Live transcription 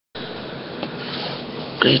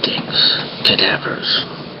Greetings, cadavers.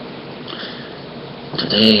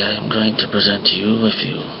 Today I am going to present to you a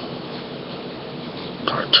few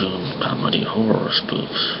cartoon comedy horror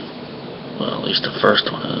spoofs. Well, at least the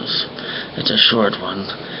first one is. It's a short one,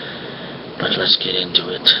 but let's get into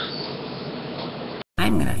it.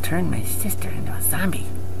 I'm gonna turn my sister into a zombie.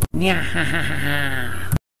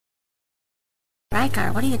 Nyahahaha.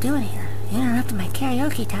 Rygar, what are you doing here? You interrupted my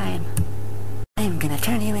karaoke time. I'm gonna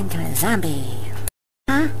turn you into a zombie.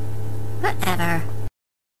 Huh? Whatever.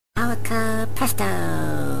 Alaka presto.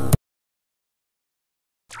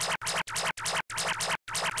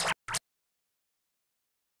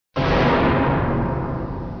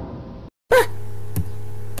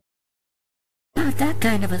 Not that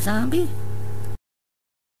kind of a zombie.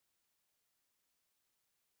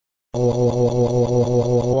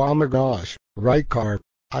 Oh my gosh, Rygar,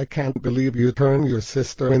 I can't believe you turned your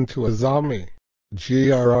sister into a zombie.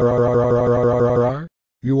 GRRRRRRRRR,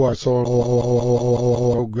 you are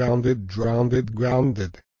so grounded.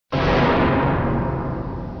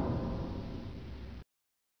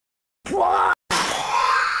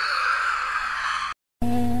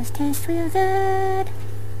 This tastes real good.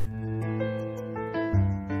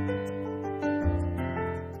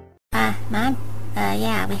 Mom?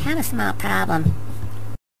 Yeah, we have a small problem.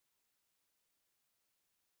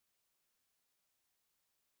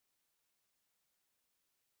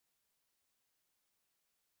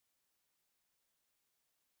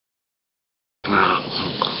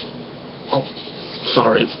 Oh,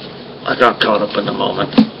 sorry. I got caught up in the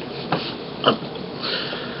moment.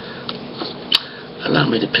 Allow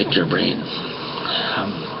me to pick your brain.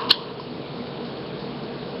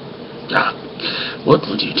 What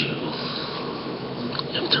would you do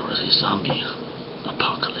if there was a zombie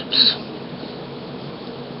apocalypse?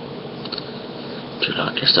 Would you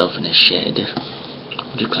lock yourself in a shed?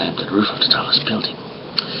 Would you climb to the roof of the tallest building?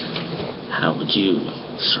 How would you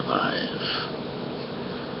survive?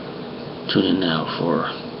 Tune in now for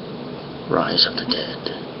Rise of the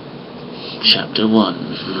Dead, Chapter 1.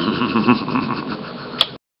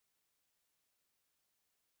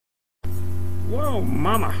 Whoa,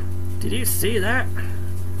 Mama! Did you see that?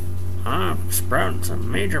 I'm sprouting some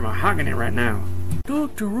major mahogany right now.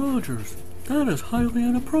 Dr. Rogers, that is highly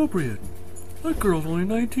inappropriate. That girl's only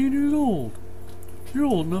 19 years old. You're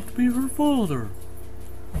old enough to be her father.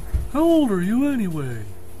 How old are you anyway?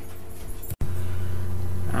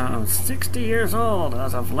 I'm 60 years old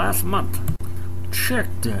as of last month. Check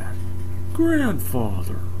that.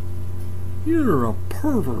 Grandfather. You're a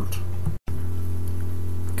pervert.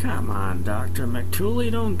 Come on, Dr. McTooley,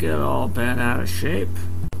 don't get all bent out of shape.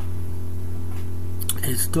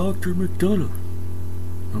 It's Dr. McDonough.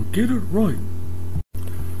 Now get it right.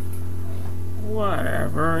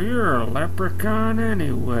 Whatever, you're a leprechaun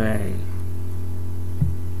anyway.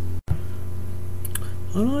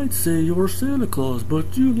 And I'd say you're Santa Claus,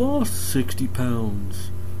 but you lost 60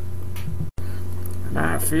 pounds. And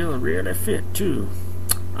I feel really fit, too.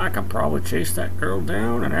 I could probably chase that girl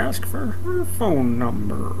down and ask for her phone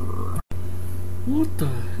number. What the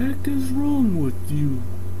heck is wrong with you?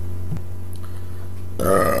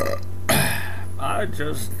 I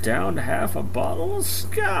just downed half a bottle of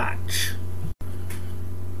scotch.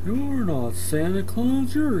 You're not Santa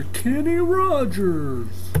Claus, you're Kenny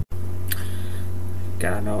Rogers.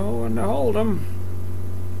 Gotta know when to hold 'em.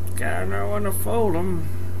 Gotta know when to fold 'em.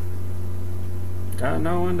 Gotta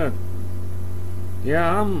know when to...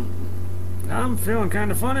 Yeah, I'm feeling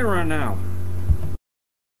kind of funny right now.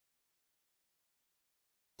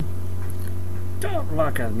 Don't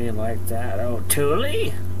look at me like that,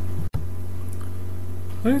 O'Toole.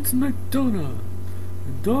 It's McDonough.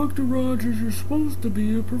 And Dr. Rogers, you're supposed to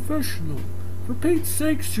be a professional. For Pete's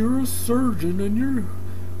sakes, you're a surgeon and you're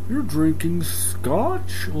drinking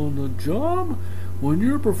scotch on the job when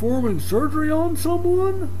you're performing surgery on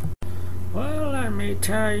someone? Well, let me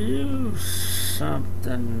tell you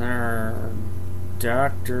something there,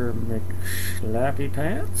 Dr.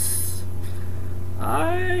 McSlappypants.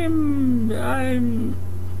 I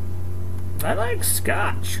like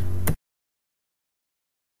scotch.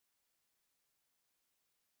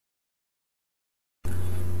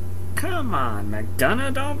 Come on,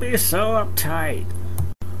 McDonough, don't be so uptight.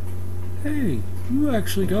 Hey, you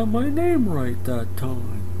actually got my name right that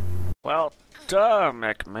time. Well, duh,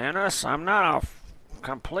 McManus, I'm not a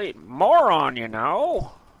complete moron, you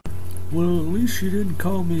know. Well, at least you didn't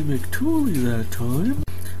call me McTooley that time.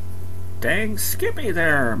 Dang skippy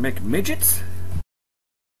there, McMidgets.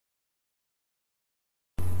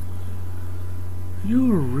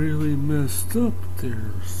 You're really messed up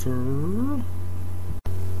there, sir.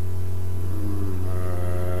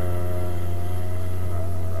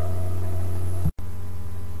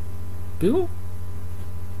 Bill?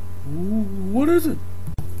 What is it?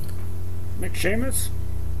 McShamus?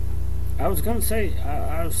 I was gonna say,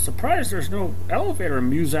 I was surprised there's no elevator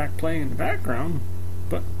music playing in the background,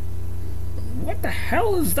 but what the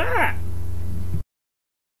hell is that?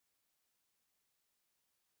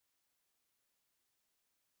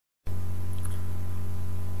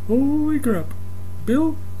 Holy crap.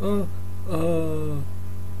 Bill,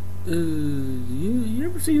 you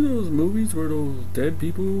ever see those movies where those dead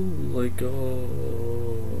people, like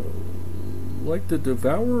to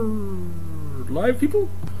devour live people?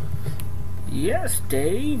 Yes,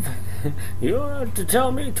 Dave. You don't have to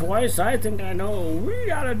tell me twice. I think I know what we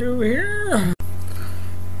gotta do here.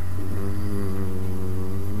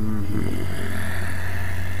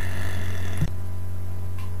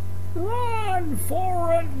 Run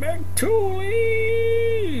for it, McTooley!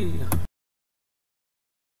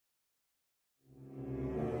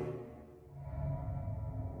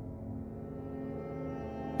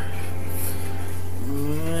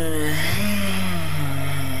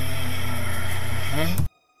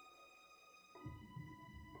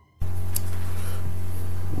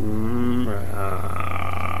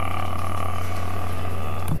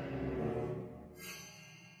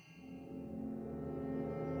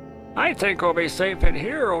 I think we'll be safe in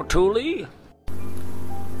here, O'Toole.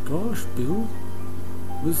 Gosh, Bill,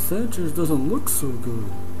 Miss Sanchez doesn't look so good.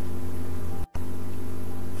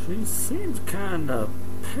 She seems kinda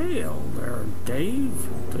pale there, Dave.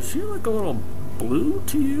 Does she look a little blue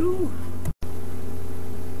to you?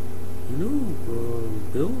 You know,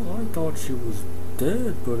 Bill, I thought she was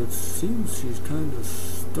dead, but it seems she's kinda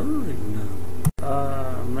stirring now.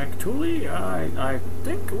 McToole, I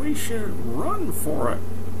think we should run for it.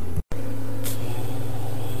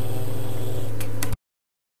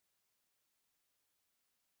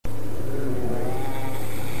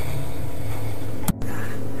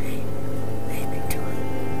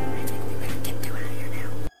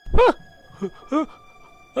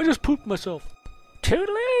 I just pooped myself.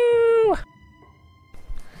 Toodaloo!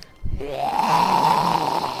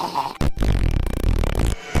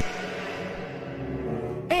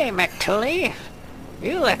 Hey, McToole.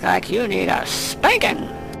 You look like you need a spanking.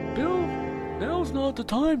 Bill, now's not the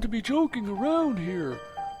time to be joking around here.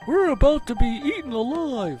 We're about to be eaten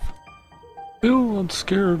alive. Bill, I'm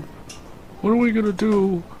scared. What are we gonna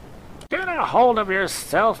do? Get a hold of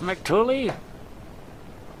yourself, McToole.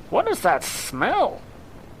 What is that smell?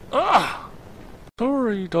 Ugh!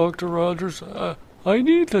 Sorry, Dr. Rogers. I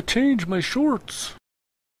need to change my shorts.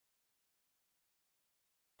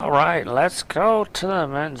 Alright, let's go to the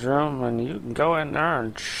men's room and you can go in there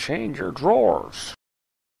and change your drawers.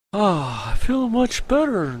 I feel much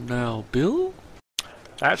better now, Bill.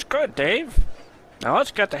 That's good, Dave. Now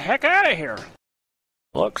let's get the heck out of here.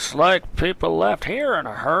 Looks like people left here in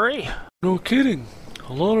a hurry. No kidding.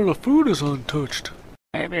 A lot of the food is untouched.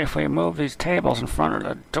 Maybe if we move these tables in front of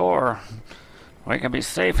the door, we can be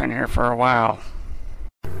safe in here for a while.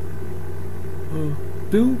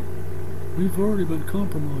 Bill, we've already been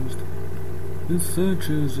compromised. Miss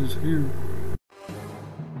Sanchez is here.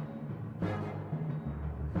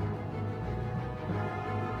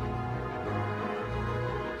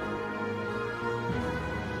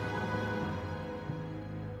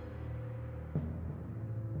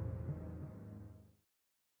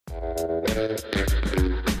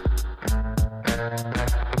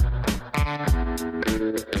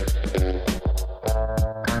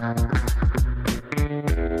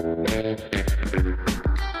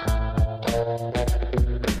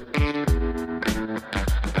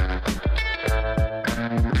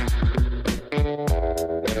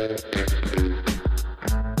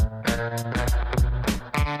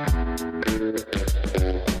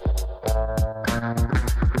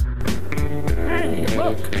 Hey,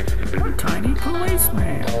 look! A tiny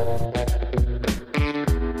policeman!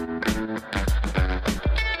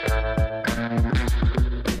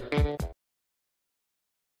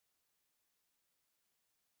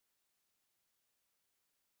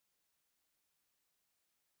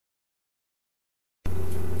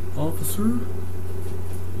 Officer,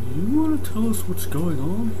 you want to tell us what's going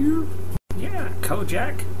on here? Yeah,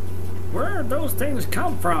 Kojak. Where did those things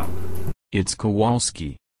come from? It's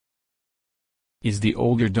Kowalski. Is the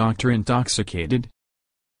older doctor intoxicated?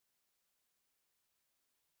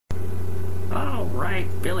 All right,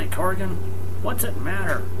 Billy Corgan. What's it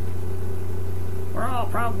matter? We're all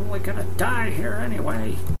probably gonna die here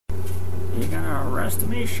anyway. You gonna arrest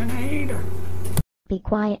me, Sinead? Be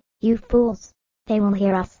quiet, you fools. They won't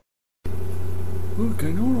hear us. Look,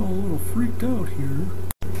 I know we're all a little freaked out here.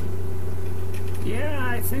 Yeah,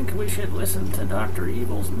 I think we should listen to Dr.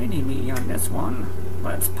 Evil's mini-me on this one.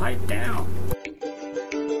 Let's pipe down.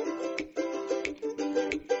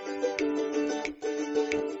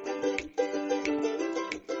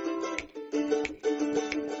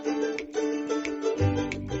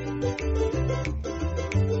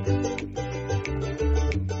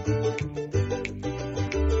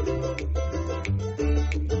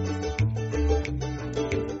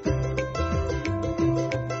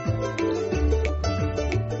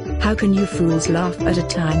 How can you fools laugh at a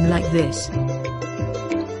time like this?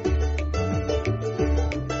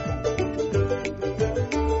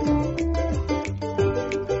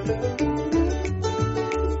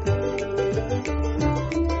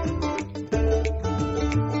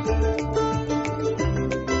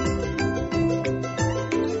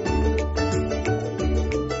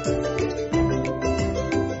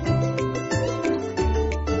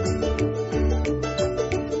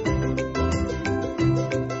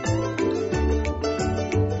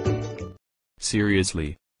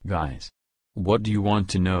 Seriously, guys. What do you want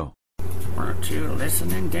to know? Weren't you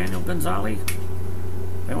listening, Daniel Gonzalez?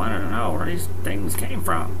 We wanted to know where these things came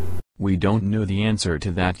from. We don't know the answer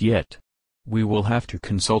to that yet. We will have to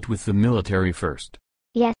consult with the military first.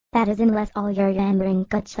 Yes, that is unless all your yammering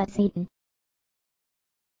guts are eaten.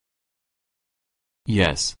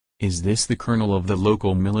 Yes, is this the colonel of the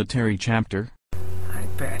local military chapter? I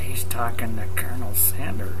bet he's talking to Colonel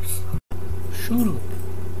Sanders. Shut up.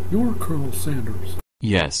 You're Colonel Sanders.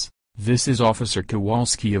 Yes, this is Officer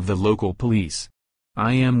Kowalski of the local police.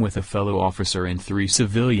 I am with a fellow officer and 3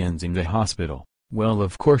 civilians in the hospital. Well,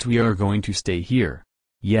 of course we are going to stay here.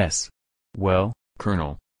 Yes. Well,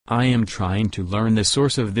 Colonel, I am trying to learn the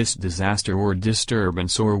source of this disaster or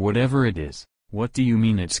disturbance or whatever it is. What do you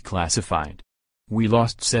mean it's classified? We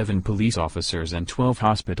lost 7 police officers and 12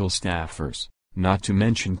 hospital staffers, not to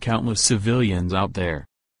mention countless civilians out there.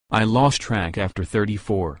 I lost track after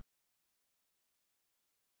 34.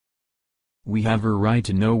 We have a right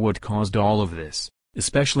to know what caused all of this,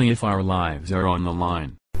 especially if our lives are on the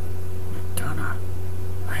line. McDonough,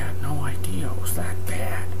 I had no idea it was that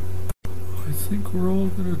bad. I think we're all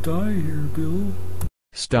gonna die here, Bill.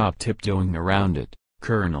 Stop tiptoeing around it,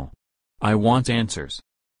 Colonel. I want answers.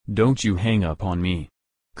 Don't you hang up on me,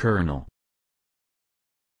 Colonel.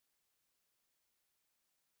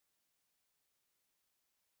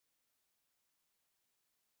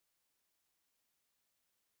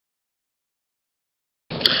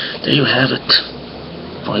 There you have it,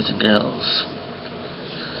 boys and girls.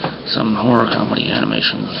 Some horror comedy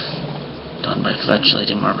animation done by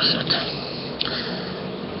Fledgling Marmoset,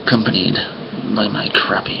 accompanied by my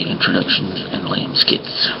crappy introductions and lame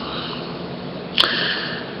skits.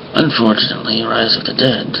 Unfortunately, Rise of the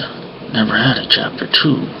Dead never had a Chapter 2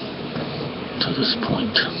 to this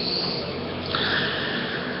point.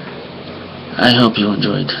 I hope you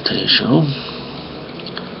enjoyed today's show,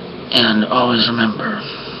 and always remember,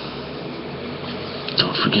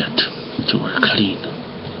 don't forget to wear clean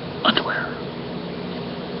underwear.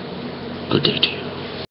 Good day to you.